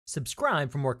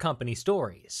Subscribe for more company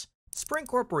stories. Sprint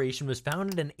Corporation was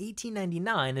founded in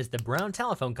 1899 as the Brown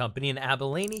Telephone Company in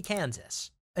Abilene,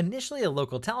 Kansas. Initially a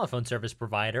local telephone service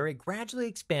provider, it gradually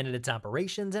expanded its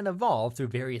operations and evolved through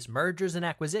various mergers and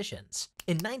acquisitions.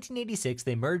 In 1986,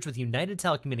 they merged with United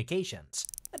Telecommunications,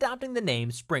 adopting the name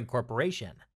Sprint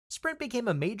Corporation. Sprint became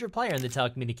a major player in the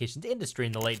telecommunications industry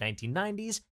in the late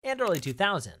 1990s and early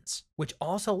 2000s, which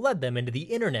also led them into the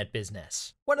internet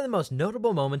business. One of the most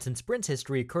notable moments in Sprint's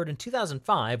history occurred in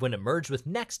 2005 when it merged with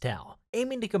Nextel,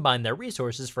 aiming to combine their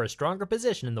resources for a stronger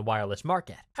position in the wireless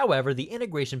market. However, the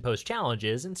integration posed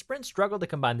challenges, and Sprint struggled to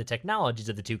combine the technologies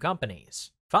of the two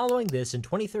companies. Following this, in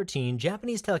 2013,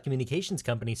 Japanese telecommunications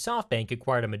company SoftBank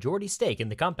acquired a majority stake in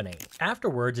the company.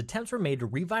 Afterwards, attempts were made to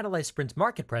revitalize Sprint's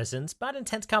market presence, but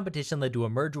intense competition led to a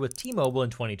merger with T-Mobile in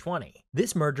 2020.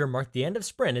 This merger marked the end of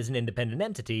Sprint as an independent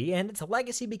entity, and its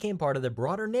legacy became part of the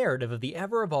broader narrative of the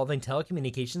ever-evolving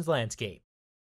telecommunications landscape.